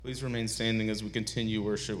Please remain standing as we continue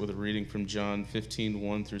worship with a reading from John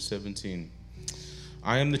 15:1 through 17.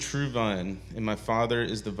 I am the true vine, and my Father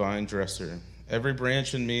is the vine dresser. Every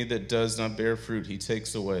branch in me that does not bear fruit, he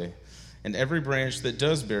takes away. And every branch that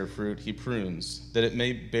does bear fruit, he prunes, that it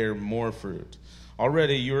may bear more fruit.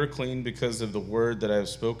 Already you are clean because of the word that I have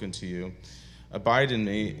spoken to you. Abide in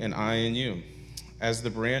me, and I in you. As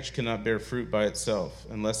the branch cannot bear fruit by itself,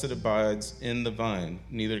 unless it abides in the vine,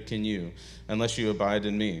 neither can you, unless you abide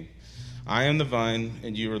in me. I am the vine,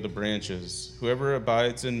 and you are the branches. Whoever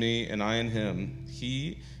abides in me, and I in him,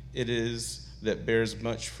 he it is that bears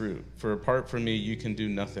much fruit. For apart from me, you can do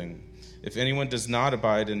nothing. If anyone does not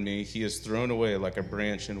abide in me, he is thrown away like a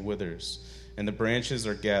branch and withers, and the branches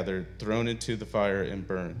are gathered, thrown into the fire, and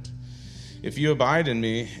burned. If you abide in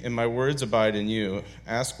me, and my words abide in you,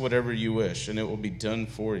 ask whatever you wish, and it will be done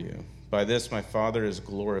for you. By this my Father is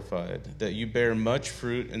glorified, that you bear much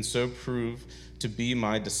fruit, and so prove to be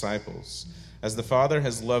my disciples. As the Father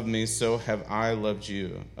has loved me, so have I loved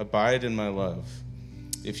you. Abide in my love.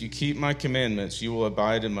 If you keep my commandments, you will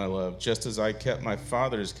abide in my love, just as I kept my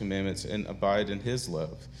Father's commandments and abide in his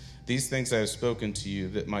love. These things I have spoken to you,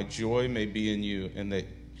 that my joy may be in you, and that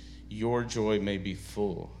your joy may be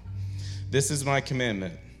full. This is my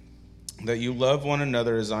commandment, that you love one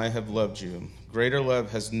another as I have loved you. Greater love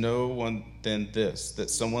has no one than this, that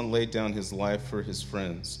someone laid down his life for his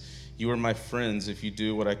friends. You are my friends if you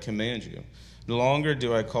do what I command you. No longer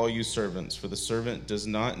do I call you servants, for the servant does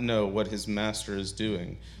not know what his master is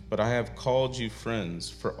doing. But I have called you friends,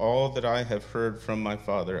 for all that I have heard from my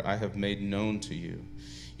Father I have made known to you.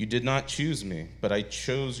 You did not choose me, but I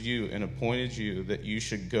chose you and appointed you that you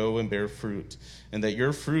should go and bear fruit, and that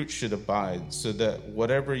your fruit should abide, so that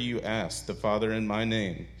whatever you ask the Father in my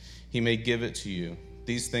name, he may give it to you.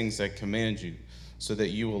 These things I command you, so that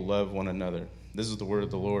you will love one another. This is the word of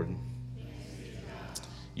the Lord.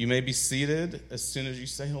 You may be seated as soon as you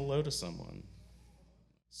say hello to someone.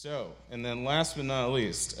 So, and then last but not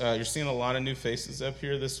least, you're seeing a lot of new faces up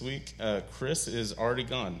here this week. Chris is already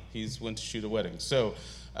gone. He's went to shoot a wedding. So,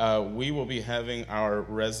 we will be having our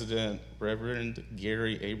resident Reverend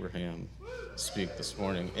Gary Abraham speak this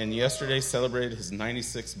morning. And yesterday celebrated his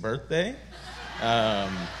 96th birthday.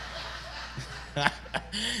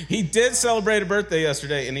 He did celebrate a birthday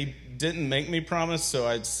yesterday, and he didn't make me promise, so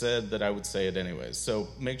I said that I would say it anyways. So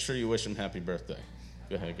make sure you wish him happy birthday.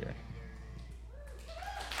 Go ahead, Gary.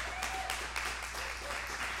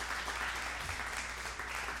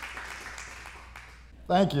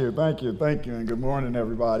 Thank you, and good morning,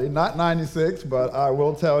 everybody. Not 96, but I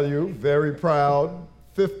will tell you, very proud,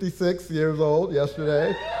 56 years old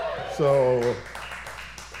yesterday. So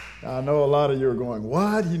I know a lot of you are going,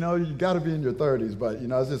 what? You know, you got to be in your 30s, but, you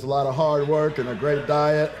know, it's just a lot of hard work and a great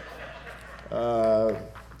diet.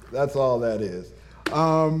 That's all that is.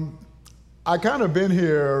 I kind of been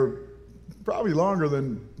here probably longer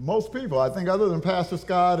than most people. I think other than Pastor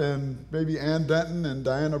Scott and maybe Ann Denton and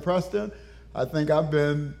Diana Preston, I think I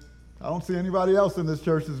don't see anybody else in this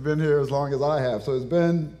church that's been here as long as I have. So it's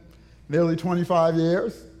been nearly 25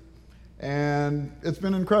 years, and it's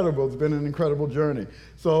been incredible. It's been an incredible journey.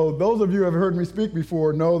 So those of you who have heard me speak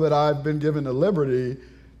before know that I've been given the liberty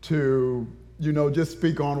to, you know, just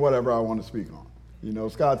speak on whatever I want to speak on. You know,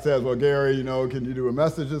 Scott says, well, Gary, you know, can you do a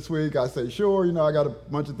message this week? I say, sure. You know, I got a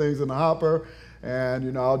bunch of things in the hopper, and,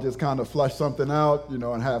 you know, I'll just kind of flush something out, you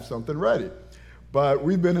know, and have something ready. But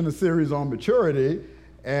we've been in a series on maturity,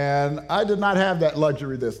 and I did not have that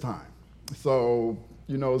luxury this time. So,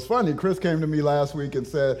 you know, it's funny. Chris came to me last week and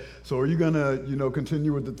said, so are you going to, you know,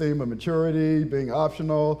 continue with the theme of maturity being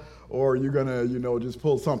optional, or are you going to, you know, just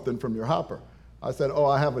pull something from your hopper? I said, oh,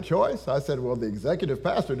 I have a choice? I said, well, the executive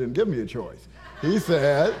pastor didn't give me a choice. He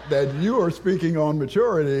said that you are speaking on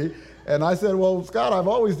maturity. And I said, well, Scott, I've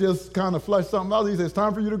always just kind of fleshed something out. He said, it's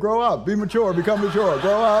time for you to grow up, be mature, become mature,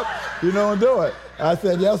 grow up, you know, and do it. I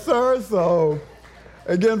said, yes, sir. So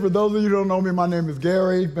again, for those of you who don't know me, my name is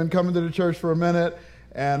Gary. Been coming to the church for a minute.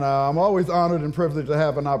 And I'm always honored and privileged to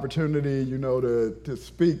have an opportunity, you know, to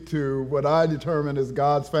speak to what I determine is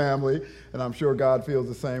God's family. And I'm sure God feels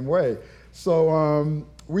the same way. So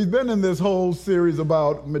we've been in this whole series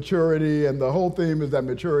about maturity, and the whole theme is that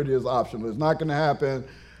maturity is optional. It's not going to happen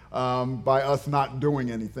by us not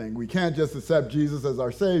doing anything. We can't just accept Jesus as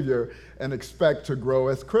our Savior and expect to grow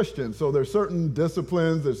as Christians. So there's certain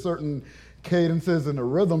disciplines, there's certain cadences and a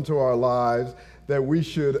rhythm to our lives that we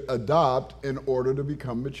should adopt in order to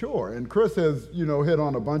become mature. And Chris has, you know, hit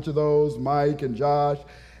on a bunch of those, Mike and Josh.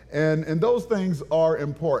 And those things are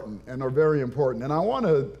important and are very important. And I want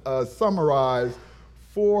to summarize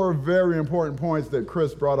 4 very important points that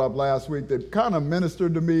Chris brought up last week that kind of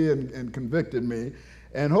ministered to me and convicted me.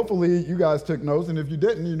 And hopefully you guys took notes, and if you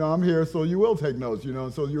didn't, I'm here so you will take notes,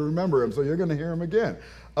 so you remember him, so you're going to hear him again.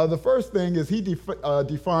 The first thing is he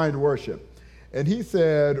defined worship. And he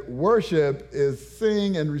said, worship is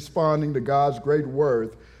singing and responding to God's great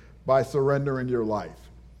worth by surrendering your life.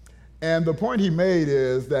 And the point he made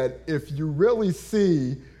is that if you really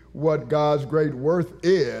see what God's great worth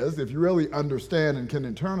is, if you really understand and can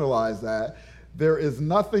internalize that, there is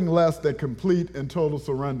nothing less than complete and total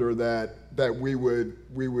surrender that we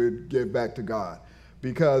would give back to God,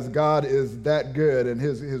 because God is that good and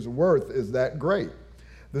his worth is that great.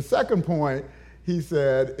 The second point, he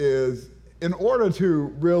said, is in order to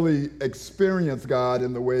really experience God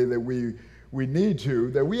in the way that we need to,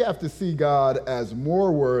 that we have to see God as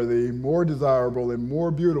more worthy, more desirable, and more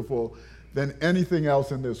beautiful than anything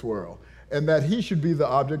else in this world, and that he should be the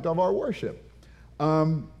object of our worship.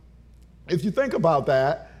 If you think about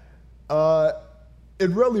that, it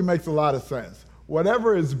really makes a lot of sense.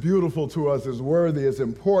 Whatever is beautiful to us, is worthy, is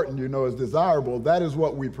important, is desirable, that is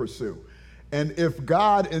what we pursue. And if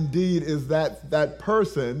God indeed is that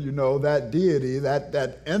person, that deity,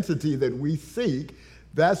 that entity that we seek,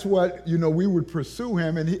 that's what, we would pursue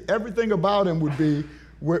him, and everything about him would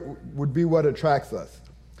be what attracts us.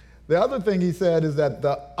 The other thing he said is that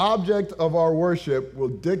the object of our worship will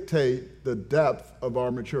dictate the depth of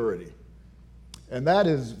our maturity. And that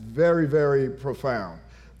is very, very profound.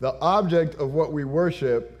 The object of what we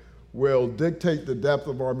worship will dictate the depth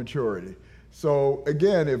of our maturity. So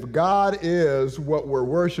again, if God is what we're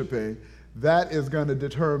worshiping, that is going to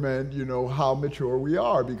determine, how mature we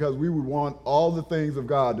are, because we would want all the things of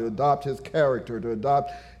God, to adopt his character, to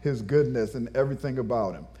adopt his goodness and everything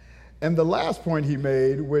about him. And the last point he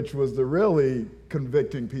made, which was the really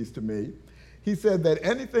convicting piece to me, he said that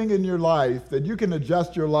anything in your life, that you can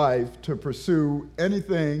adjust your life to pursue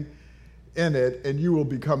anything in it, and you will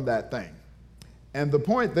become that thing. And the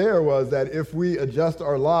point there was that if we adjust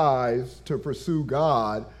our lives to pursue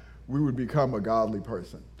God, we would become a godly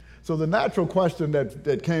person. So the natural question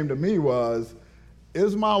that came to me was,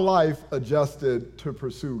 is my life adjusted to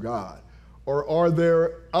pursue God? Or are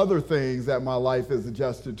there other things that my life is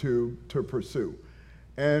adjusted to pursue?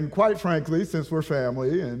 And quite frankly, since we're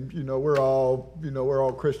family and we're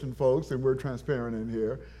all Christian folks and we're transparent in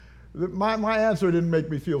here, my answer didn't make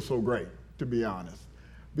me feel so great, to be honest.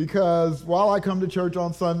 Because while I come to church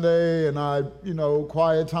on Sunday and I,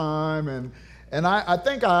 quiet time, and I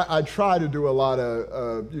think I try to do a lot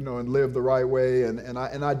of, and live the right way, and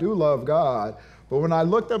I do love God, but when I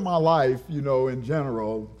looked at my life, in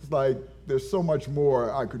general, it's like there's so much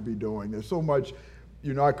more I could be doing. There's so much,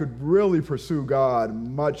 I could really pursue God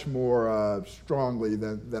much more strongly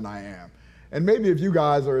than I am. And maybe if you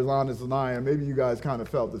guys are as honest as I am, maybe you guys kind of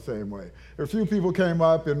felt the same way. A few people came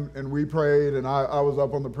up and we prayed, and I was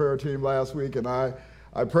up on the prayer team last week, and I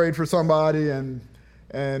prayed for somebody,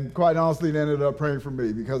 and quite honestly, they ended up praying for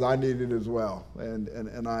me because I needed it as well,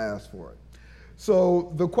 and I asked for it.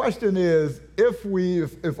 So the question is,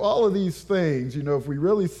 if all of these things, if we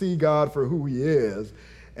really see God for who he is,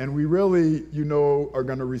 and we really, are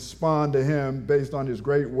going to respond to him based on his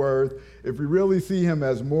great worth, if we really see him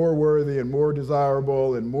as more worthy and more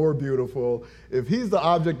desirable and more beautiful, if he's the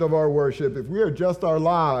object of our worship, if we adjust our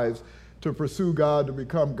lives to pursue God, to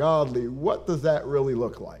become godly, what does that really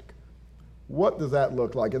look like? What does that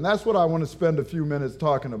look like? And that's what I want to spend a few minutes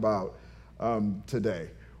talking about today.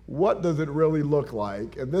 What does it really look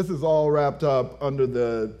like? And this is all wrapped up under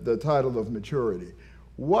the title of maturity.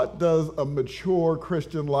 What does a mature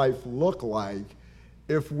Christian life look like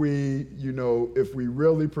if we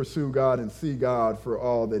really pursue God and see God for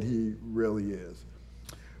all that he really is?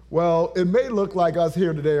 Well, it may look like us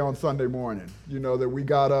here today on Sunday morning, that we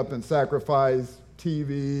got up and sacrificed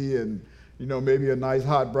TV and, maybe a nice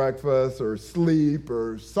hot breakfast or sleep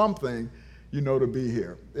or something, to be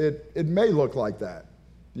here. It may look like that,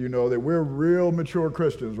 that we're real mature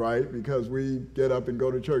Christians, right? Because we get up and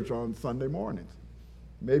go to church on Sunday mornings.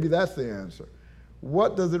 Maybe that's the answer.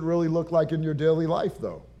 What does it really look like in your daily life,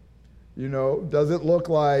 though? Does it look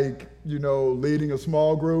like, leading a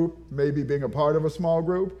small group, maybe being a part of a small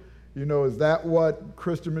group? Is that what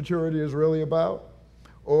Christian maturity is really about?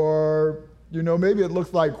 Or, maybe it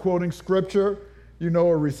looks like quoting scripture,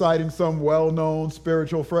 or reciting some well-known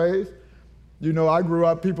spiritual phrase. I grew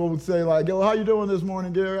up, people would say like, "Yo, how you doing this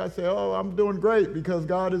morning, Gary?" I say, "Oh, I'm doing great because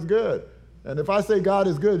God is good." And if I say God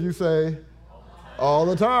is good, you say, all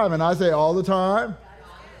the time. And I say all the time.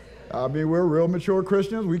 I mean, we're real mature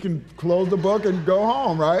Christians. We can close the book and go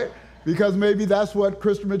home, right? Because maybe that's what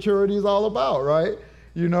Christian maturity is all about, right?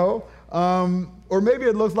 Or maybe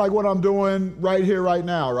it looks like what I'm doing right here, right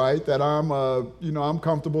now, right? That I'm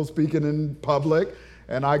comfortable speaking in public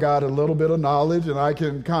and I got a little bit of knowledge and I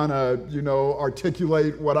can kind of,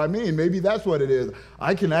 articulate what I mean. Maybe that's what it is.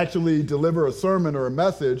 I can actually deliver a sermon or a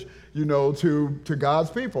message, to God's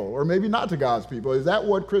people, or maybe not to God's people. Is that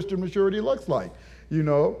what Christian maturity looks like?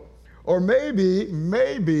 Or maybe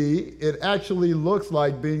it actually looks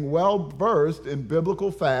like being well-versed in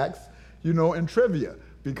biblical facts, and trivia,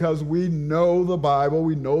 because we know the Bible,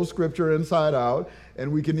 we know Scripture inside out,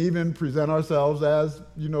 and we can even present ourselves as,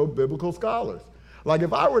 biblical scholars. Like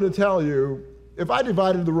if I were to tell you, if I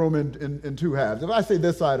divided the room in two halves, if I say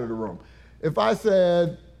this side of the room, if I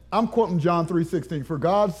said, I'm quoting John 3:16, for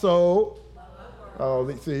God so,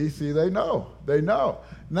 see, they know.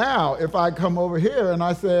 Now, if I come over here and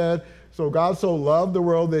I said, so God so loved the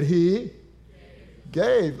world that he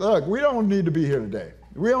gave. Look, we don't need to be here today.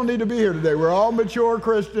 We're all mature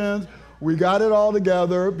Christians. We got it all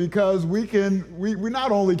together because we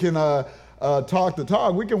not only can talk the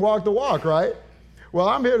talk, we can walk the walk, right? Well,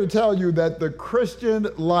 I'm here to tell you that the Christian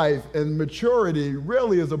life and maturity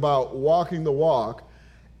really is about walking the walk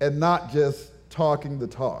and not just talking the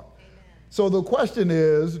talk. So the question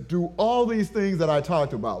is, do all these things that I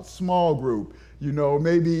talked about, small group,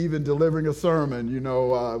 maybe even delivering a sermon,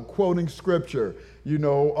 quoting scripture,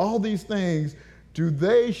 all these things, do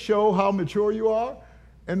they show how mature you are?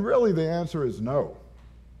 And really the answer is no.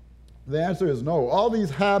 The answer is no. All these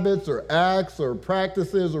habits or acts or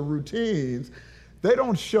practices or routines, they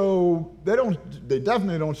definitely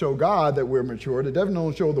don't show God that we're mature. They definitely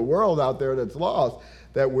don't show the world out there that's lost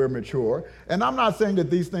that we're mature. And I'm not saying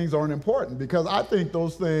that these things aren't important, because I think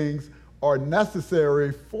those things are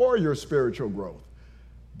necessary for your spiritual growth.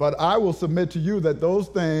 But I will submit to you that those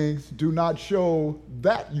things do not show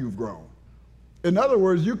that you've grown. In other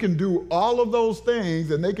words, you can do all of those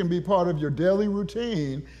things and they can be part of your daily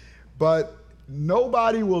routine, but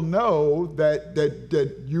nobody will know that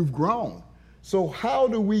you've grown. So how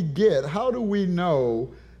do we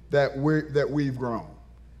know that we've grown?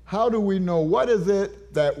 How do we know what is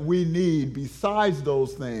it that we need besides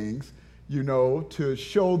those things, to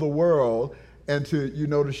show the world and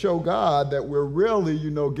to show God that we're really,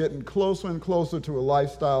 getting closer and closer to a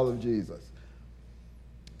lifestyle of Jesus?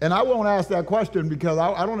 And I won't ask that question because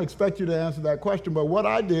I don't expect you to answer that question, but what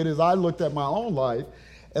I did is I looked at my own life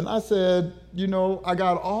and I said, I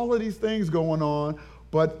got all of these things going on,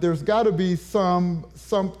 but there's got to be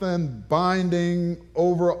something binding,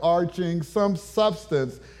 overarching, some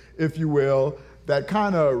substance, if you will, that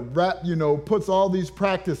kind of puts all these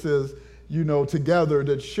practices, together,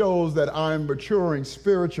 that shows that I'm maturing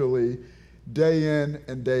spiritually day in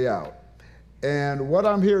and day out. And what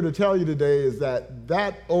I'm here to tell you today is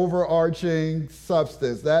that overarching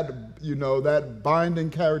substance, that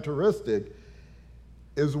binding characteristic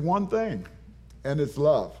is one thing, and it's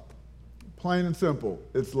love. Plain and simple,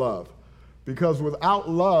 it's love. Because without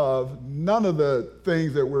love, none of the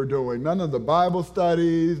things that we're doing, none of the Bible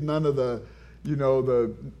studies, none of the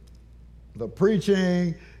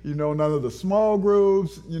preaching, none of the small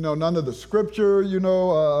groups, none of the scripture,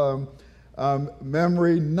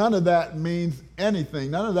 memory, none of that means anything.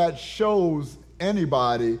 None of that shows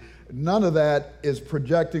anybody. None of that is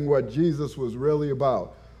projecting what Jesus was really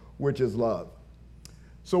about, which is love.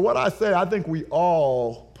 So what I say, I think we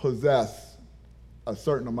all possess a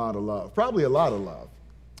certain amount of love, probably a lot of love,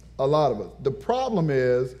 a lot of us. The problem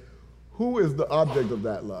is, who is the object of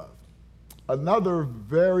that love? Another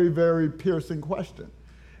very, very piercing question.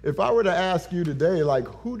 If I were to ask you today,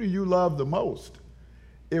 who do you love the most?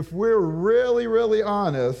 If we're really, really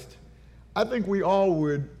honest, I think we all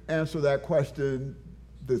would answer that question,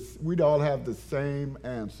 we'd all have the same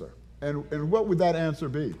answer. And what would that answer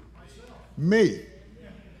be? Myself. Me.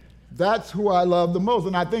 That's who I love the most.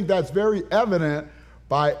 And I think that's very evident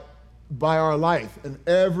by our life and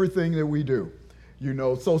everything that we do.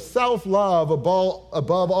 So self-love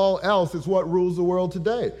above all else is what rules the world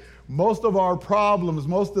today. Most of our problems,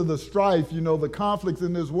 most of the strife, the conflicts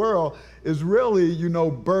in this world is really,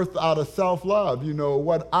 birthed out of self-love.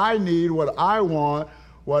 What I need, what I want,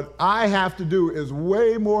 what I have to do is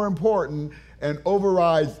way more important and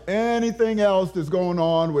overrides anything else that's going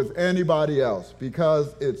on with anybody else,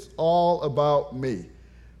 because it's all about me.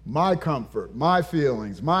 My comfort, my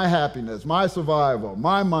feelings, my happiness, my survival,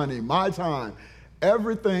 my money, my time.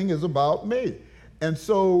 Everything is about me. And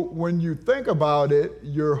so when you think about it,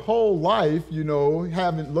 your whole life,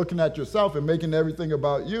 looking at yourself and making everything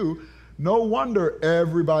about you, no wonder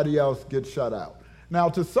everybody else gets shut out. Now,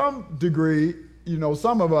 to some degree,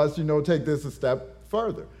 some of us, take this a step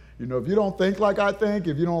further. If you don't think like I think,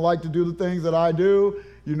 if you don't like to do the things that I do,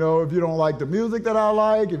 if you don't like the music that I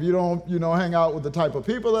like, if you don't, hang out with the type of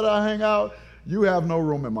people that I hang out, you have no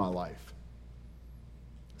room in my life.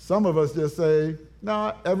 Some of us just say,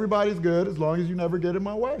 nah, everybody's good as long as you never get in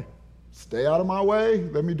my way. Stay out of my way,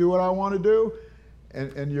 let me do what I want to do,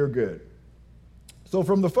 and you're good. So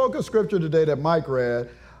from the focus scripture today that Mike read,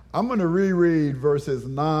 I'm going to reread verses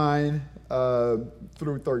 9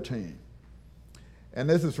 through 13. And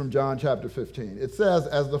this is from John chapter 15. It says,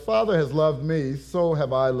 as the Father has loved me, so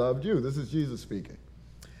have I loved you. This is Jesus speaking.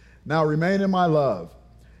 Now remain in my love.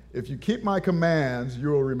 If you keep my commands, you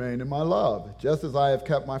will remain in my love, just as I have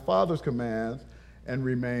kept my Father's commands and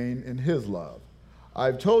remain in his love.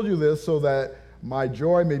 I've told you this so that my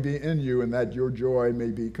joy may be in you and that your joy may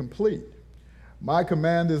be complete. My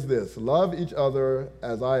command is this, love each other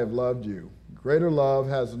as I have loved you. Greater love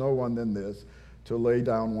has no one than this, to lay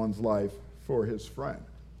down one's life for his friend.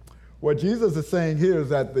 What Jesus is saying here is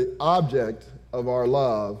that the object of our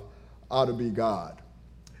love ought to be God.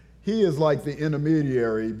 He is like the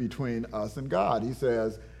intermediary between us and God. He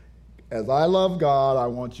says, as I love God, I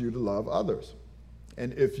want you to love others.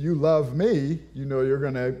 And if you love me, you know you're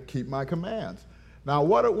going to keep my commands. Now,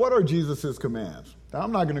 what are Jesus' commands? Now,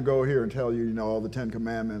 I'm not going to go here and tell you, all the 10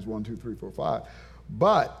 commandments, 1, 2, 3, 4, 5.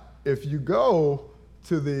 But if you go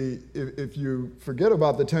to if you forget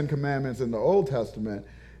about the 10 commandments in the Old Testament,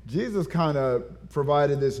 Jesus kind of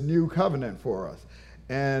provided this new covenant for us.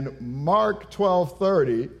 And Mark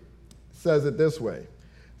 12:30 says it this way. It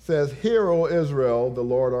says, hear, O Israel, the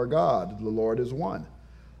Lord our God, the Lord is one.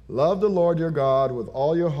 Love the Lord your God with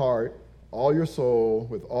all your heart, all your soul,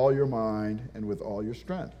 with all your mind, and with all your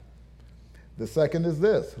strength. The second is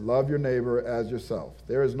this, love your neighbor as yourself.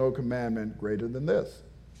 There is no commandment greater than this.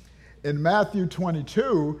 In Matthew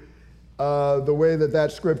 22, the way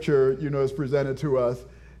that scripture, is presented to us,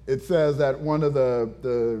 it says that one of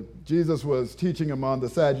Jesus was teaching among the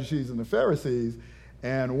Sadducees and the Pharisees,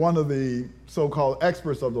 and one of the so-called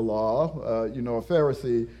experts of the law, a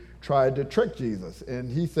Pharisee, tried to trick Jesus. And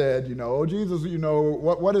he said, oh, Jesus,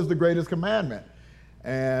 what is the greatest commandment?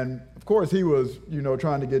 And of course he was,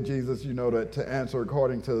 trying to get Jesus, to answer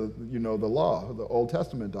according to, the law, the Old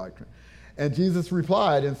Testament doctrine. And Jesus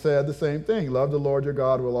replied and said the same thing. Love the Lord your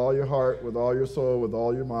God with all your heart, with all your soul, with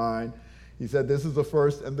all your mind. He said this is the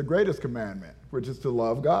first and the greatest commandment, which is to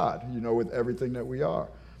love God, with everything that we are.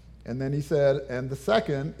 And then he said, and the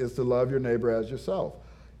second is to love your neighbor as yourself.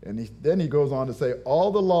 And then he goes on to say,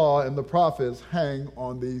 all the law and the prophets hang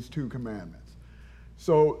on these 2 commandments.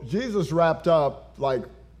 So Jesus wrapped up like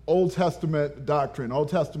Old Testament doctrine, Old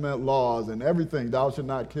Testament laws and everything, thou shalt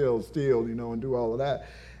not kill, steal, and do all of that,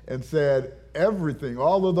 and said everything,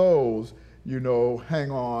 all of those,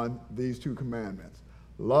 hang on these 2 commandments.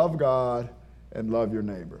 Love God and love your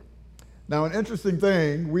neighbor. Now, an interesting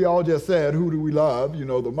thing, we all just said, who do we love,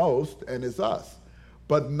 the most, and it's us.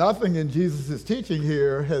 But nothing in Jesus' teaching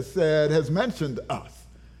here has mentioned us.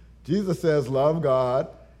 Jesus says, love God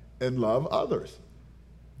and love others.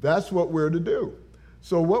 That's what we're to do.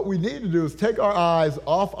 So what we need to do is take our eyes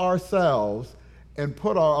off ourselves and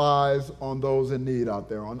put our eyes on those in need out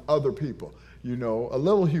there, on other people. A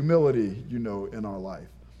little humility, in our life.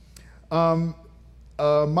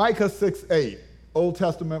 Micah 6:8, Old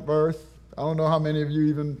Testament verse. I don't know how many of you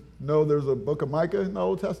even know there's a book of Micah in the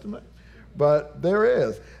Old Testament, but there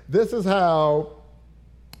is. This is how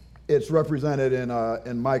it's represented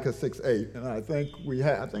in Micah 6:8, and I think we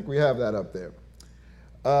have that up there.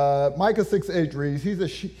 Micah 6:8 reads,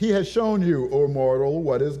 He has shown you, O mortal,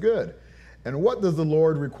 what is good. And what does the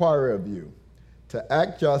Lord require of you? To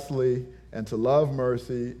act justly and to love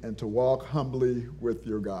mercy and to walk humbly with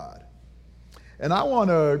your God. And I want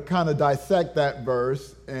to kind of dissect that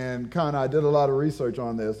verse and I did a lot of research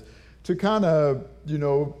on this to kind of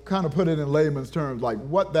put it in layman's terms, like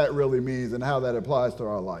what that really means and how that applies to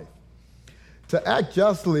our life. To act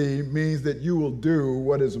justly means that you will do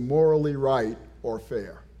what is morally right or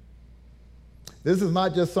fair. This is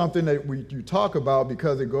not just something that you talk about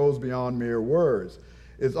because it goes beyond mere words.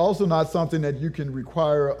 It's also not something that you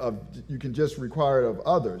can just require of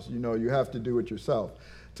others. You have to do it yourself.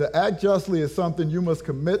 To act justly is something you must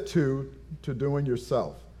commit to doing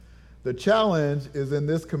yourself. The challenge is in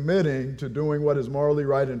this committing to doing what is morally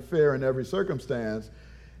right and fair in every circumstance,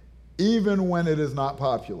 even when it is not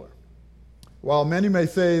popular. While many may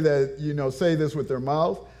say that, say this with their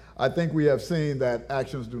mouth, I think we have seen that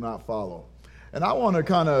actions do not follow. And I want to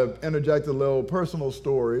kind of interject a little personal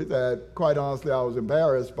story that, quite honestly, I was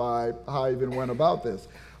embarrassed by how I even went about this.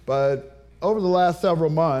 But over the last several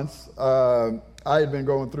months, I had been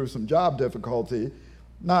going through some job difficulty.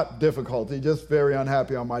 Not difficulty, just very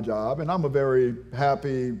unhappy on my job. And I'm a very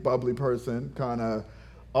happy, bubbly person, kind of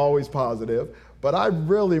always positive. But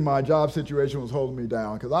my job situation was holding me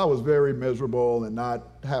down because I was very miserable and not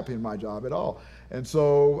happy in my job at all. And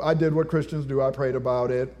so I did what Christians do. I prayed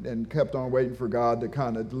about it and kept on waiting for God to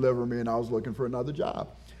kind of deliver me, and I was looking for another job.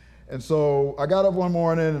 And so I got up one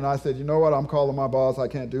morning and I said, you know what, I'm calling my boss. I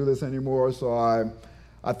can't do this anymore. So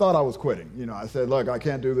I thought I was quitting. You know, I said, look, I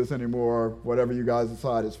can't do this anymore. Whatever you guys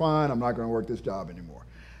decide is fine. I'm not going to work this job anymore.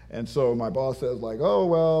 And so my boss says like, oh,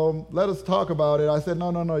 well, let us talk about it. I said,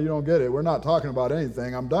 no, you don't get it. We're not talking about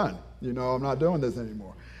anything. I'm done. You know, I'm not doing this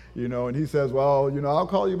anymore. You know, and he says, well, you know, I'll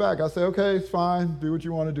call you back. I say, okay, it's fine. Do what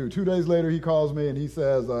you want to do. 2 days later, he calls me and he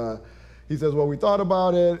says, well, we thought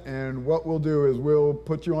about it, and what we'll do is we'll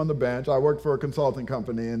put you on the bench. I work for a consulting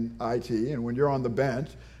company in IT, and when you're on the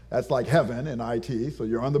bench, that's like heaven in IT. So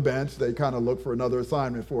you're on the bench. They kind of look for another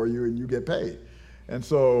assignment for you, and you get paid. And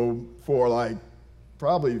so for like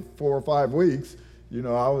probably 4 or 5 weeks, you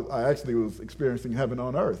know, I actually was experiencing heaven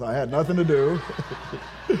on earth. I had nothing to do.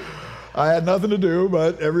 I had nothing to do,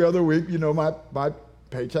 but every other week, you know, my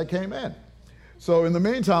paycheck came in. So in the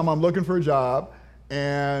meantime, I'm looking for a job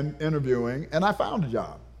and interviewing, and I found a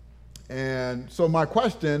job. And so my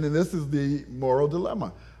question, and this is the moral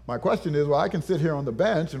dilemma, my question is, well, I can sit here on the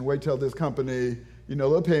bench and wait till this company, you know,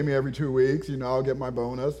 they'll pay me every 2 weeks, you know, I'll get my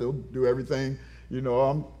bonus, they'll do everything, you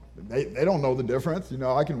know, they don't know the difference, you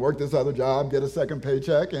know, I can work this other job, get a second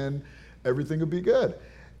paycheck, and everything will be good.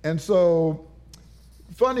 And so,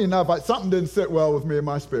 funny enough, something didn't sit well with me in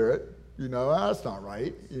my spirit, you know, that's not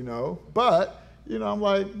right, you know, but, you know, I'm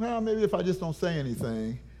like, well, maybe if I just don't say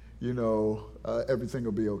anything, you know, everything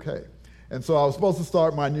will be okay. And so I was supposed to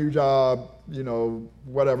start my new job, you know,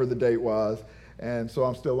 whatever the date was. And so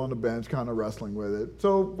I'm still on the bench kind of wrestling with it.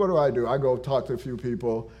 So what do? I go talk to a few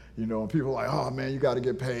people, you know, and people are like, oh, man, you got to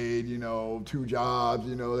get paid, you know, 2 jobs,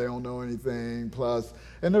 you know, they don't know anything. Plus,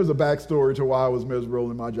 and there's a backstory to why I was miserable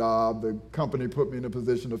in my job. The company put me in a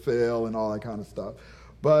position to fail and all that kind of stuff.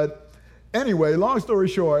 But anyway, long story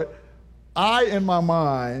short, I, in my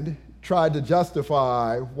mind, tried to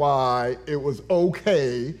justify why it was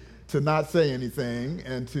okay to not say anything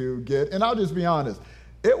and to get, and I'll just be honest,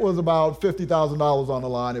 it was about $50,000 on the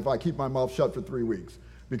line if I keep my mouth shut for 3 weeks,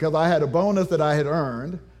 because I had a bonus that I had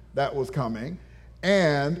earned that was coming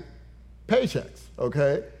and paychecks,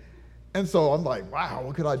 okay? And so I'm like, wow,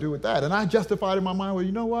 what could I do with that? And I justified in my mind, well,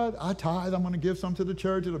 you know what? I tithe, I'm gonna give some to the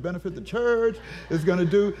church, it'll benefit the church, it's gonna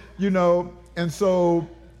do, you know, and so,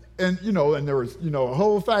 and, you know, and there was, you know, a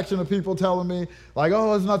whole faction of people telling me, like,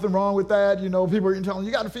 oh, there's nothing wrong with that. You know, people are telling me,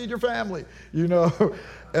 you got to feed your family, you know.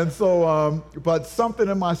 And so, but something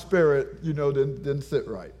in my spirit, you know, didn't sit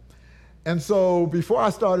right. And so before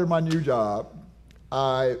I started my new job,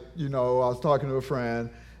 I was talking to a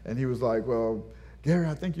friend, and he was like, well, Gary,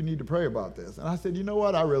 I think you need to pray about this. And I said, you know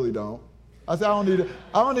what? I really don't. I said, I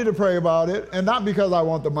don't need to pray about it. And not because I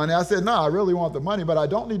want the money. I said, no, I really want the money, but I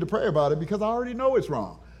don't need to pray about it because I already know it's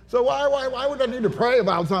wrong. So why would I need to pray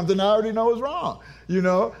about something I already know is wrong, you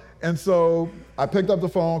know? And so I picked up the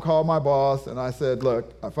phone, called my boss, and I said,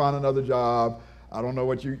 look, I found another job. I don't know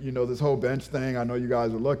what you know, this whole bench thing, I know you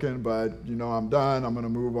guys are looking, but, you know, I'm done. I'm going to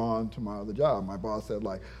move on to my other job. My boss said,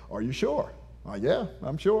 like, are you sure? Yeah,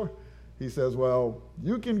 I'm sure. He says, well,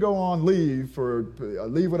 you can go on leave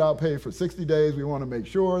without pay for 60 days. We want to make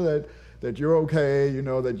sure that you're okay, you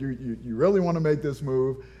know, that you really want to make this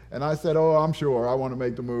move. And I said, oh, I'm sure. I want to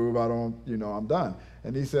make the move. I'm done.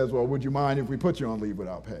 And he says, well, would you mind if we put you on leave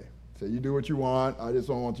without pay? So you do what you want. I just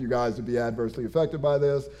don't want you guys to be adversely affected by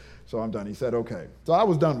this. So I'm done. He said, okay. So I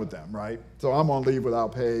was done with them, right? So I'm on leave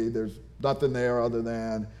without pay. There's nothing there other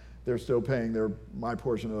than they're still paying my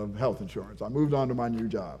portion of health insurance. I moved on to my new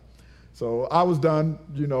job. So I was done,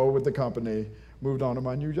 you know, with the company, moved on to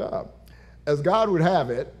my new job. As God would have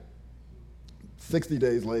it, 60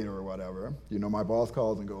 days later or whatever, you know, my boss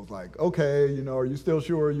calls and goes like, okay, you know, are you still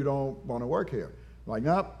sure you don't want to work here? I'm like,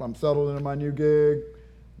 nope, I'm settled into my new gig,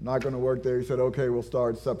 not going to work there. He said, okay, we'll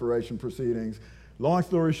start separation proceedings. Long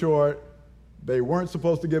story short, they weren't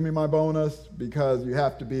supposed to give me my bonus because you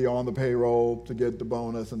have to be on the payroll to get the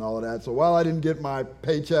bonus and all of that. So while I didn't get my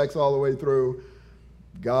paychecks all the way through,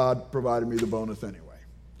 God provided me the bonus anyway,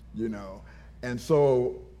 you know. And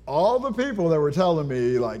so all the people that were telling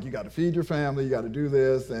me, like, you got to feed your family, you got to do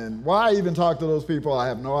this, and why I even talk to those people, I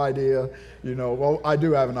have no idea. You know, well, I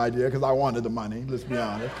do have an idea because I wanted the money, let's be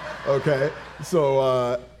honest, okay?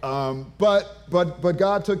 So, but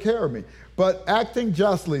God took care of me. But acting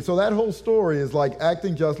justly, so that whole story is like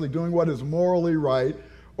acting justly, doing what is morally right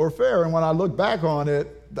or fair. And when I look back on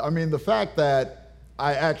it, I mean, the fact that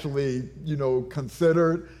I actually, you know,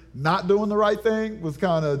 considered not doing the right thing was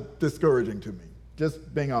kind of discouraging to me.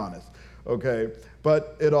 Just being honest, okay?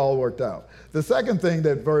 but it all worked out. The second thing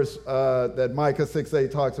that that Micah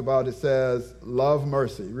 6:8 talks about, it says, love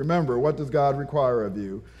mercy. Remember, what does God require of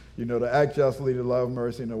you? To act justly, to love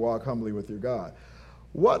mercy, and to walk humbly with your God.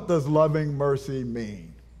 What does loving mercy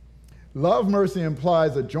mean? Love mercy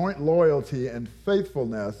implies a joint loyalty and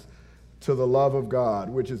faithfulness to the love of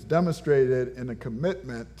God, which is demonstrated in a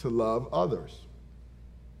commitment to love others.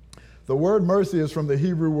 The word mercy is from the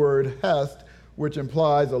Hebrew word hesed, which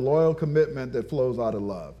implies a loyal commitment that flows out of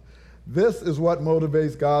love. This is what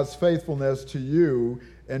motivates God's faithfulness to you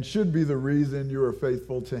and should be the reason you are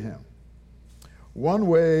faithful to him. One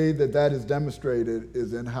way that is demonstrated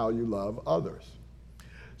is in how you love others.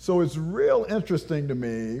 So it's real interesting to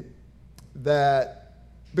me that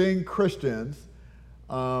being Christians,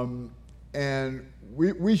 and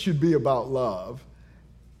we should be about love,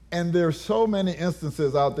 and there's so many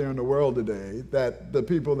instances out there in the world today that the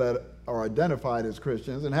people that are identified as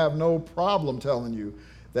Christians and have no problem telling you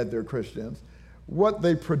that they're Christians, what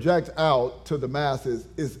they project out to the masses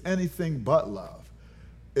is anything but love.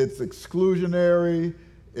 It's exclusionary.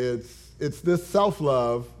 It's this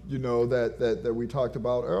self-love, that we talked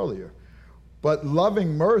about earlier. But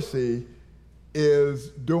loving mercy is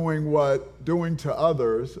doing to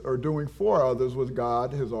others or doing for others what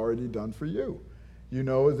God has already done for you.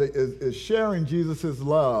 Is sharing Jesus'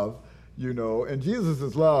 love, and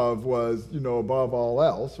Jesus' love was, above all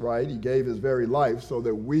else, right? He gave his very life so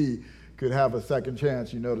that we could have a second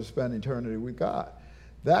chance, to spend eternity with God.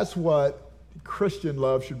 That's what Christian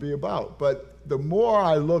love should be about. But the more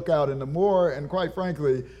I look out and quite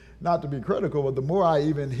frankly, not to be critical, but the more I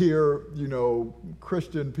even hear,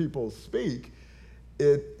 Christian people speak,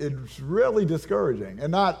 it's really discouraging.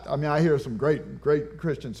 And I hear some great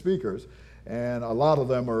Christian speakers, and a lot of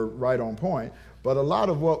them are right on point, but a lot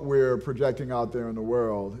of what we're projecting out there in the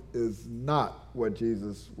world is not what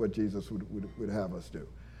Jesus would have us do.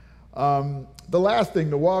 The last thing,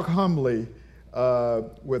 to walk humbly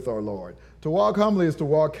with our Lord. To walk humbly is to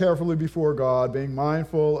walk carefully before God, being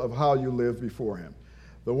mindful of how you live before him.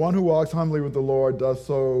 The one who walks humbly with the Lord does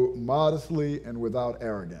so modestly and without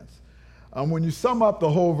arrogance. When you sum up the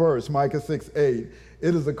whole verse, Micah 6:8,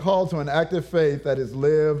 it is a call to an active faith that is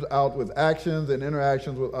lived out with actions and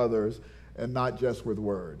interactions with others, and not just with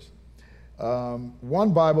words.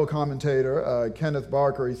 One Bible commentator, Kenneth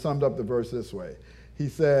Barker, he summed up the verse this way. He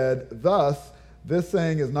said, thus, this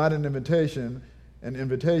saying is not an invitation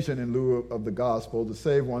in lieu of the gospel to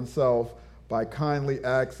save oneself by kindly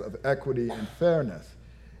acts of equity and fairness.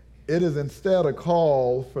 It is instead a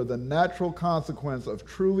call for the natural consequence of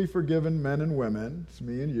truly forgiven men and women, it's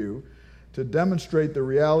me and you, to demonstrate the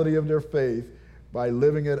reality of their faith by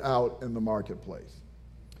living it out in the marketplace.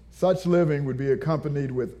 Such living would be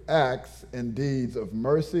accompanied with acts and deeds of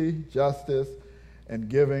mercy, justice, and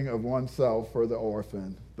giving of oneself for the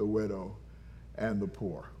orphan, the widow, and the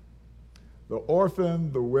poor. The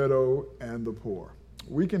orphan, the widow, and the poor.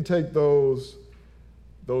 We can take those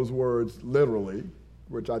words literally,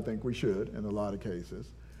 which I think we should in a lot of cases,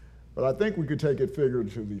 but I think we could take it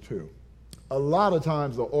figuratively too. A lot of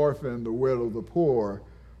times the orphan, the widow, the poor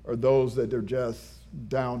are those that are just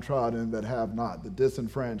downtrodden, that have not, the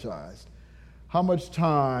disenfranchised. How much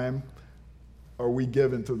time are we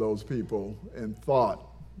given to those people in thought,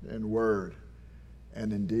 in word,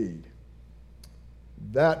 and in deed?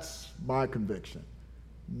 That's my conviction.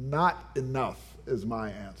 Not enough is my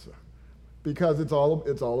answer, because it's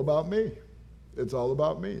all about me. It's all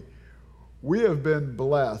about me. We have been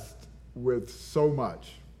blessed with so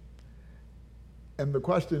much. And the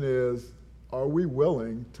question is, are we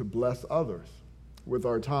willing to bless others with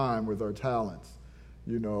our time, with our talents,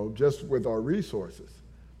 just with our resources?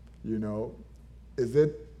 Is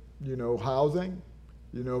it, housing?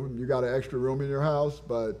 You got an extra room in your house,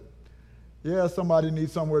 but yeah, somebody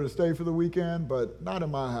needs somewhere to stay for the weekend, but not in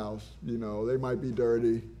my house. They might be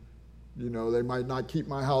dirty. They might not keep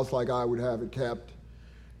my house like I would have it kept.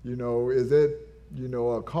 Is it,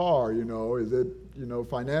 a car? Is it,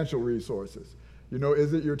 financial resources?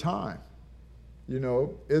 Is it your time?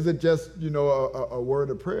 Is it just, a word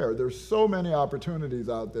of prayer? There's so many opportunities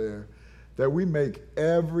out there that we make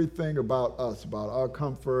everything about us, about our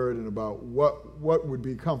comfort and about what would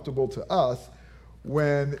be comfortable to us,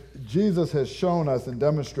 when Jesus has shown us and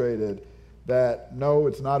demonstrated that, no,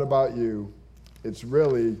 it's not about you. It's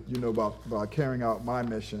really, about carrying out my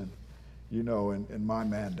mission, and my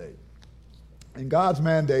mandate. And God's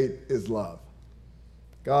mandate is love.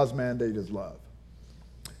 God's mandate is love.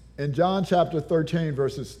 In John chapter 13,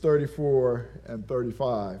 verses 34 and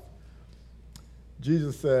 35,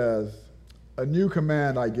 Jesus says, a new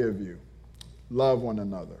command I give you, love one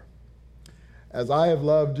another. As I have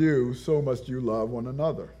loved you, so must you love one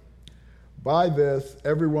another. By this,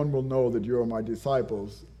 everyone will know that you are my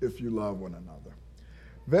disciples if you love one another.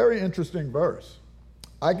 Very interesting verse.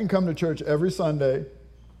 I can come to church every Sunday.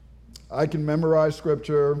 I can memorize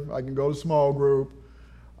scripture. I can go to small group.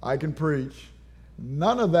 I can preach.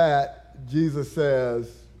 None of that, Jesus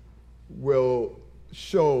says, will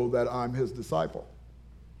show that I'm his disciple.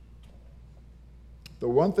 The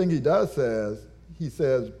one thing he does he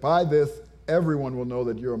says, by this, everyone will know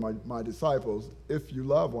that you're my disciples if you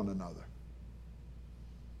love one another.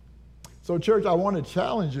 So, church, I want to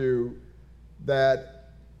challenge you that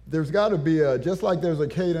there's got to be just like there's a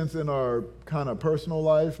cadence in our kind of personal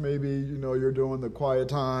life, maybe, you're doing the quiet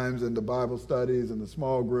times and the Bible studies and the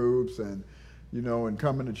small groups and, and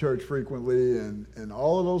coming to church frequently and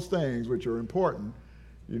all of those things which are important,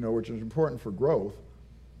 which is important for growth.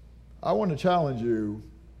 I want to challenge you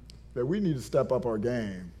that we need to step up our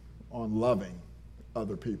game on loving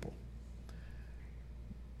other people.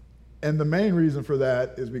 And the main reason for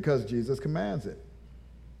that is because Jesus commands it.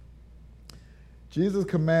 Jesus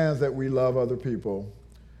commands that we love other people,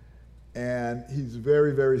 and he's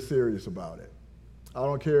very, very serious about it. I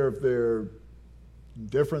don't care if they're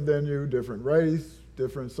different than you, different race,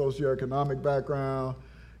 different socioeconomic background,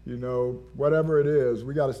 whatever it is,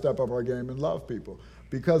 we got to step up our game and love people.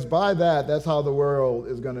 Because by that, that's how the world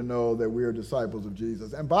is going to know that we are disciples of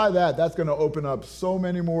Jesus. And by that, that's going to open up so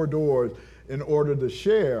many more doors in order to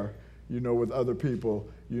share, with other people,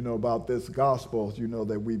 about this gospel,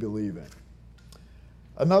 that we believe in.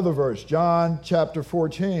 Another verse, John chapter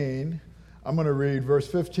 14, I'm going to read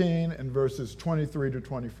verse 15 and verses 23 to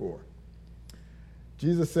 24.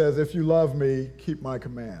 Jesus says, if you love me, keep my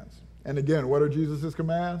commands. And again, what are Jesus'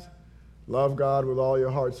 commands? Love God with all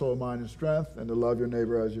your heart, soul, mind, and strength, and to love your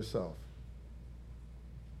neighbor as yourself.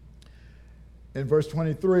 In verse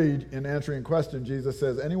 23, in answering question, Jesus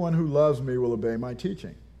says, anyone who loves me will obey my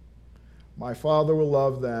teaching. My Father will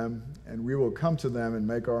love them, and we will come to them and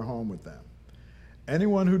make our home with them.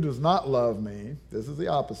 Anyone who does not love me, this is the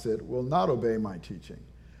opposite, will not obey my teaching.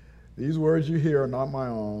 These words you hear are not my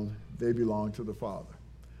own. They belong to the Father.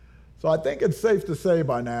 So I think it's safe to say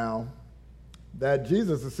by now that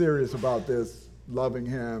Jesus is serious about this, loving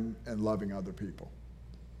him and loving other people.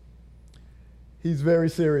 He's very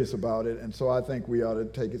serious about it, and so I think we ought to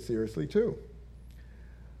take it seriously too.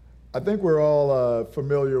 I think we're all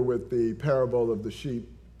familiar with the parable of the sheep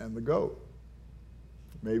and the goat.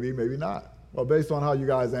 Maybe, maybe not. Well, based on how you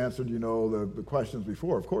guys answered, the questions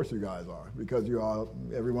before, of course you guys are, because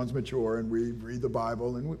everyone's mature and we read the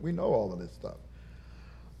Bible and we know all of this stuff.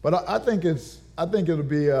 But I think it'll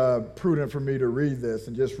be prudent for me to read this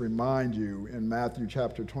and just remind you in Matthew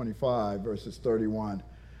chapter 25, verses 31,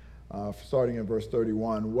 starting in verse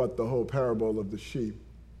 31, what the whole parable of the sheep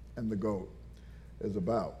and the goat is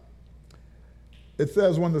about. It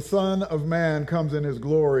says, when the Son of Man comes in his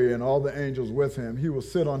glory and all the angels with him, he will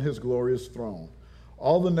sit on his glorious throne.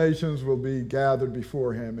 All the nations will be gathered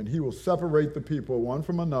before him, and he will separate the people one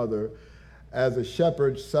from another as a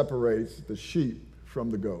shepherd separates the sheep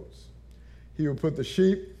from the goats. He will put the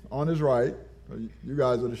sheep on his right. You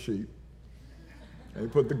guys are the sheep. And he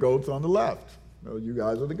put the goats on the left. You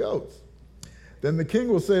guys are the goats. Then the king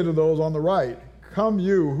will say to those on the right, come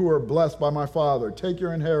you who are blessed by my Father, take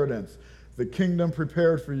your inheritance, the kingdom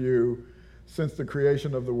prepared for you since the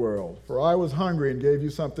creation of the world. For I was hungry and gave you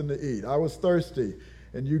something to eat. I was thirsty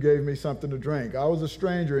and you gave me something to drink. I was a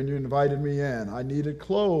stranger and you invited me in. I needed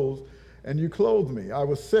clothes and you clothed me. I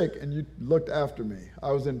was sick and you looked after me.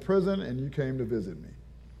 I was in prison and you came to visit me.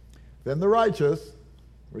 Then the righteous,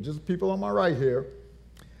 which is people on my right here,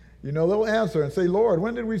 they'll answer and say, Lord,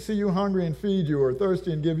 when did we see you hungry and feed you, or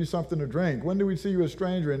thirsty and give you something to drink? When did we see you a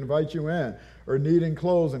stranger and invite you in, or needing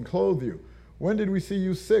clothes and clothe you? When did we see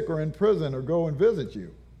you sick or in prison or go and visit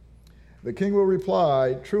you? The king will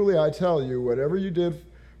reply, truly I tell you, whatever you did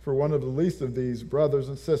for one of the least of these brothers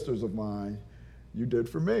and sisters of mine, you did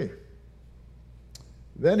for me.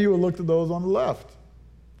 Then he will look to those on the left.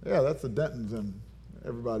 Yeah, that's the Dentons and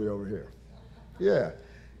everybody over here. Yeah.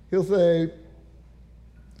 He'll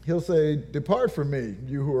say, depart from me,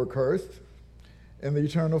 you who are cursed, in the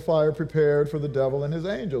eternal fire prepared for the devil and his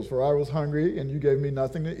angels. For I was hungry, and you gave me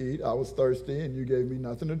nothing to eat. I was thirsty, and you gave me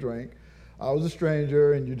nothing to drink. I was a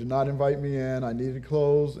stranger, and you did not invite me in. I needed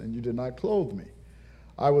clothes, and you did not clothe me.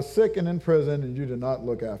 I was sick and in prison, and you did not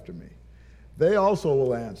look after me. They also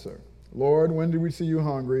will answer, Lord, when did we see you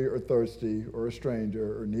hungry or thirsty or a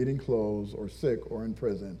stranger or needing clothes or sick or in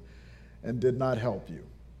prison and did not help you?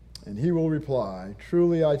 And he will reply,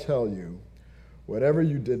 truly I tell you, whatever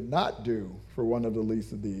you did not do for one of the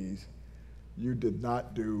least of these, you did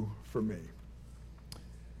not do for me.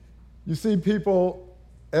 You see, people,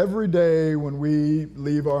 every day when we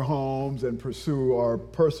leave our homes and pursue our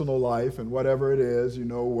personal life and whatever it is,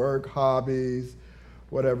 work, hobbies,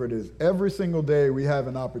 whatever it is, every single day we have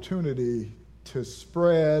an opportunity to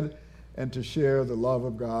spread and to share the love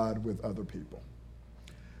of God with other people.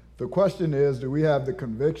 The question is, do we have the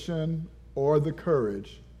conviction or the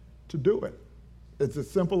courage to do it? It's as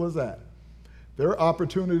simple as that. There are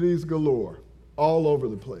opportunities galore all over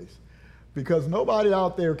the place because nobody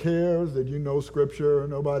out there cares that you know Scripture.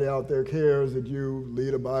 Nobody out there cares that you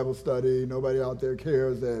lead a Bible study. Nobody out there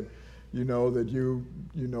cares that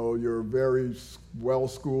you're very well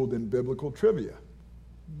schooled in biblical trivia.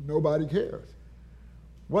 Nobody cares.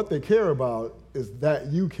 What they care about is that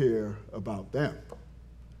you care about them.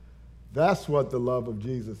 That's what the love of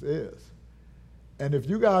Jesus is. And if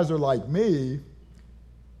you guys are like me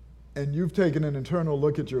and you've taken an internal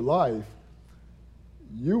look at your life,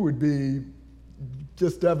 you would be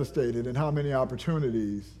just devastated in how many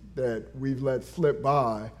opportunities that we've let slip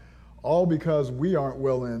by, all because we aren't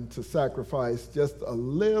willing to sacrifice just a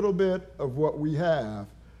little bit of what we have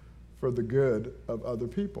for the good of other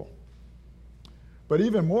people. But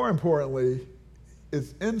even more importantly,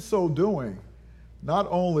 is in so doing, not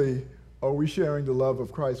only are we sharing the love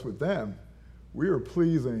of Christ with them, we are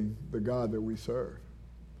pleasing the God that we serve.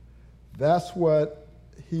 That's what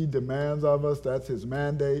he demands of us. That's his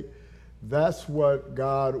mandate. That's what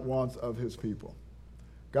God wants of his people.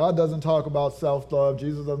 God doesn't talk about self-love.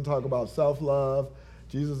 Jesus doesn't talk about self-love.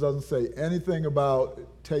 Jesus doesn't say anything about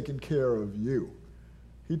taking care of you.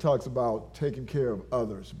 He talks about taking care of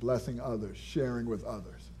others, blessing others, sharing with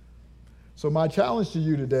others. So my challenge to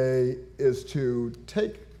you today is to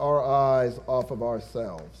take our eyes off of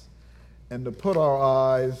ourselves and to put our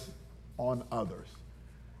eyes on others.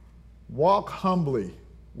 Walk humbly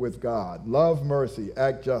with God. Love mercy.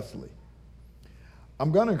 Act justly.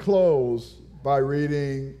 I'm going to close by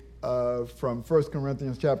reading from 1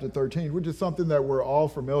 Corinthians chapter 13, which is something that we're all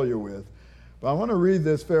familiar with. But I want to read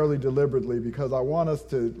this fairly deliberately because I want us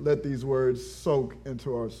to let these words soak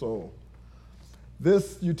into our soul.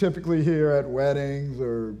 This you typically hear at weddings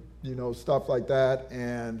or, stuff like that.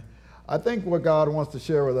 And I think what God wants to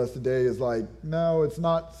share with us today is no, it's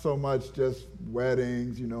not so much just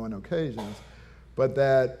weddings, and occasions, but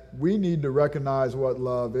that we need to recognize what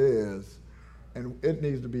love is, and it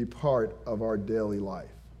needs to be part of our daily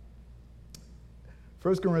life.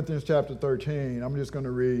 1 Corinthians chapter 13, I'm just going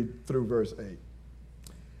to read through verse 8.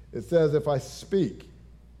 It says, "If I speak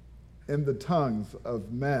in the tongues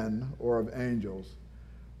of men or of angels,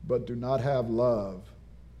 but do not have love,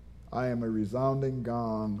 I am a resounding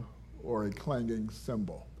gong or a clanging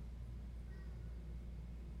cymbal.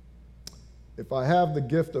 If I have the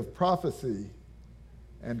gift of prophecy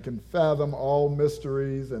and can fathom all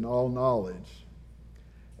mysteries and all knowledge,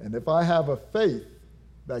 and if I have a faith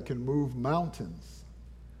that can move mountains,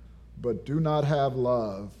 but do not have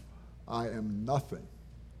love, I am nothing.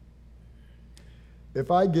 If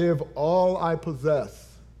I give all I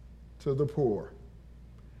possess to the poor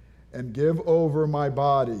and give over my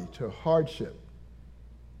body to hardship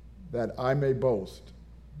that I may boast,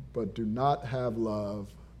 but do not have love,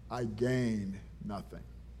 I gain nothing.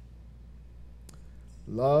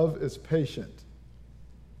 Love is patient.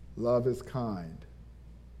 Love is kind.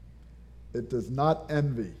 It does not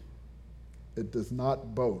envy. It does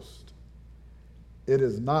not boast. It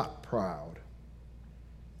is not proud.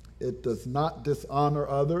 It does not dishonor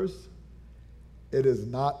others. It is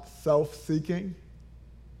not self-seeking.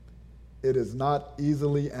 It is not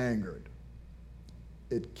easily angered.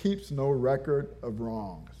 It keeps no record of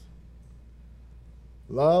wrongs.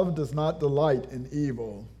 Love does not delight in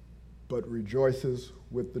evil, but rejoices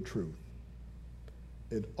with the truth.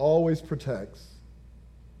 It always protects,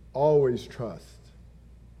 always trusts,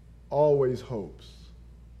 always hopes,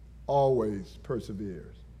 always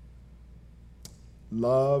perseveres.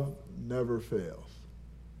 Love never fails.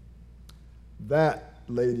 That,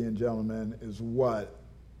 ladies and gentlemen, is what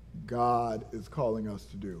God is calling us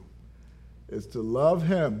to do, is to love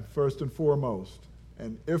him first and foremost.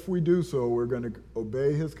 And if we do so, we're going to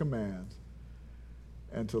obey his commands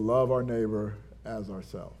and to love our neighbor as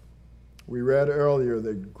ourselves. We read earlier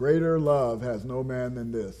that greater love has no man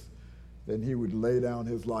than this, than he would lay down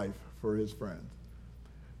his life for his friends.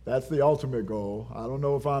 That's the ultimate goal. I don't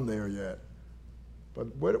know if I'm there yet. But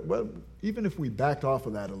even if we backed off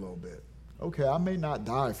of that a little bit, okay, I may not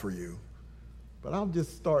die for you, but I'll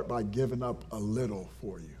just start by giving up a little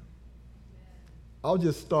for you. I'll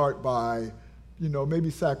just start by, maybe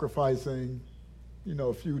sacrificing,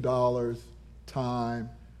 a few dollars, time,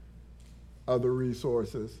 other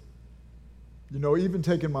resources. even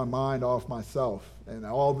taking my mind off myself and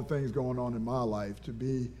all the things going on in my life to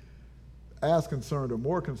be as concerned or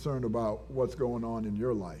more concerned about what's going on in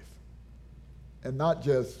your life. And not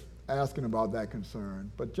just asking about that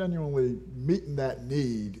concern, but genuinely meeting that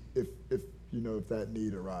need if that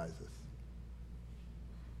need arises.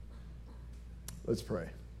 Let's pray.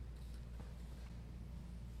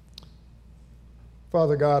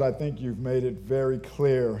 Father God, I think you've made it very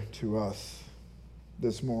clear to us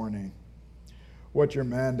this morning what your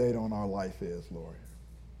mandate on our life is, Lord.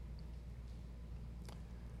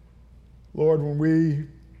 Lord, when we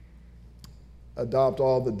adopt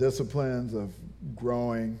all the disciplines of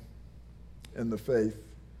growing in the faith,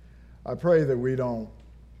 I pray that we don't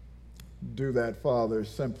do that, Father,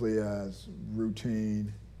 simply as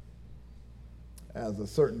routine, as a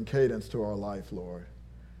certain cadence to our life, Lord.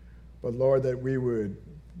 But Lord, that we would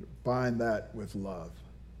bind that with love.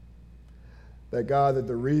 That God, that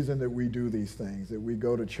the reason that we do these things, that we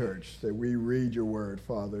go to church, that we read your word,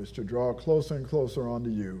 Father, is to draw closer and closer onto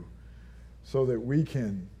you so that we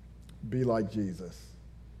can be like Jesus.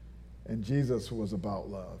 And Jesus was about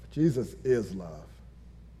love. Jesus is love.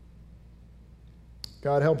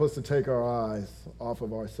 God, help us to take our eyes off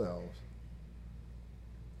of ourselves.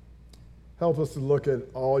 Help us to look at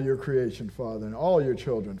all your creation, Father, and all your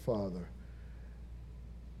children, Father,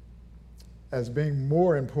 as being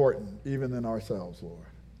more important even than ourselves, Lord.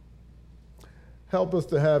 Help us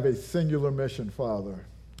to have a singular mission, Father,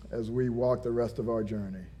 as we walk the rest of our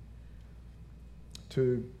journey,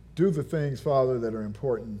 to do the things, Father, that are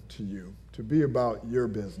important to you, to be about your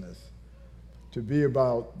business, to be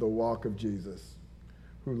about the walk of Jesus,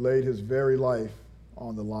 who laid his very life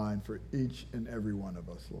on the line for each and every one of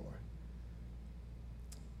us, Lord.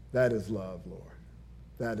 That is love, Lord.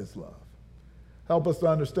 That is love. Help us to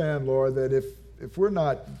understand, Lord, that if we're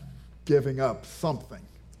not giving up something,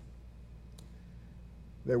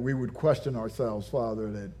 that we would question ourselves,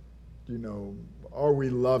 Father, that, are we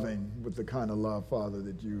loving with the kind of love, Father,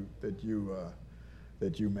 that you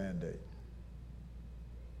mandate?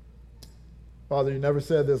 Father, you never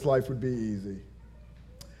said this life would be easy.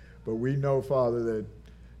 But we know, Father, that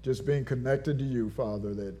just being connected to you,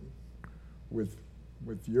 Father, that with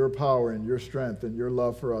your power and your strength and your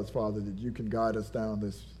love for us, Father, that you can guide us down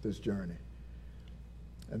this journey.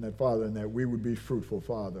 And that, Father, and that we would be fruitful,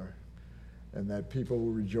 Father, and that people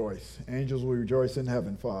will rejoice. Angels will rejoice in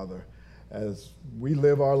heaven, Father, as we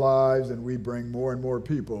live our lives and we bring more and more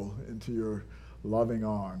people into your loving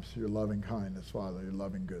arms, your loving kindness, Father, your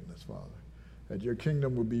loving goodness, Father. That your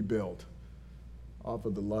kingdom will be built off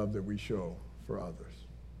of the love that we show for others.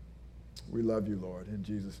 We love you, Lord. In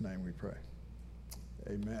Jesus' name we pray.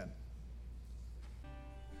 Amen.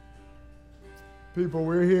 People,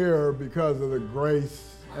 we're here because of the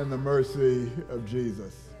grace and the mercy of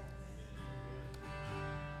Jesus.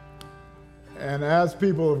 And as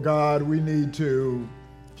people of God, we need to,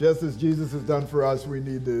 just as Jesus has done for us, we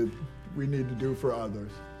need to do for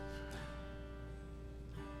others.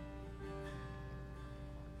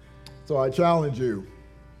 So I challenge you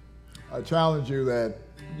that,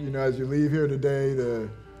 as you leave here today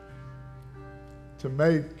to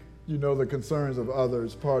make, the concerns of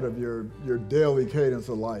others part of your daily cadence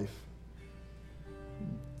of life.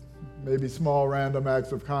 Maybe small random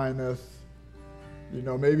acts of kindness,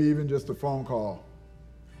 maybe even just a phone call.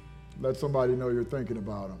 Let somebody know you're thinking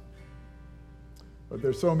about them. But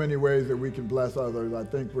there's so many ways that we can bless others. I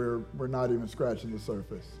think we're not even scratching the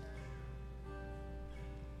surface.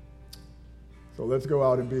 So let's go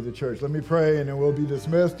out and be the church. Let me pray and then we'll be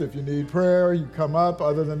dismissed. If you need prayer, you come up.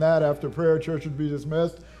 Other than that, after prayer, church will be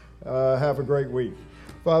dismissed. Have a great week.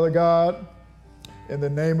 Father God, in the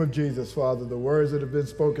name of Jesus, Father, the words that have been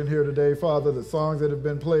spoken here today, Father, the songs that have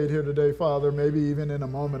been played here today, Father, maybe even in a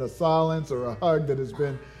moment of silence or a hug that has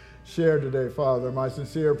been shared today, Father, my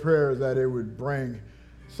sincere prayer is that it would bring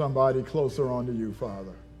somebody closer onto you,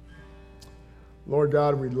 Father. Lord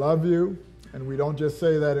God, we love you. And we don't just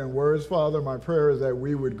say that in words, Father. My prayer is that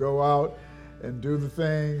we would go out and do the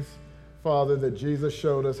things, Father, that Jesus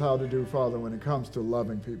showed us how to do, Father, when it comes to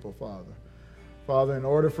loving people, Father. Father, in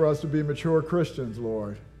order for us to be mature Christians,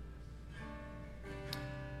 Lord,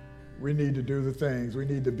 we need to do the things. We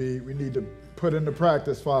need to put into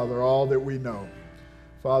practice, Father, all that we know.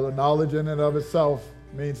 Father, knowledge in and of itself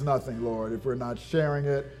means nothing, Lord, if we're not sharing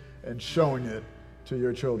it and showing it to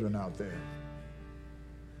your children out there.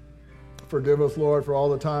 Forgive us, Lord, for all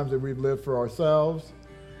the times that we've lived for ourselves.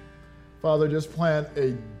 Father, just plant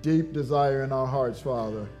a deep desire in our hearts,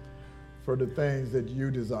 Father, for the things that you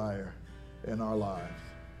desire in our lives.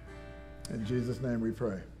 In Jesus' name we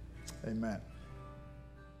pray. Amen.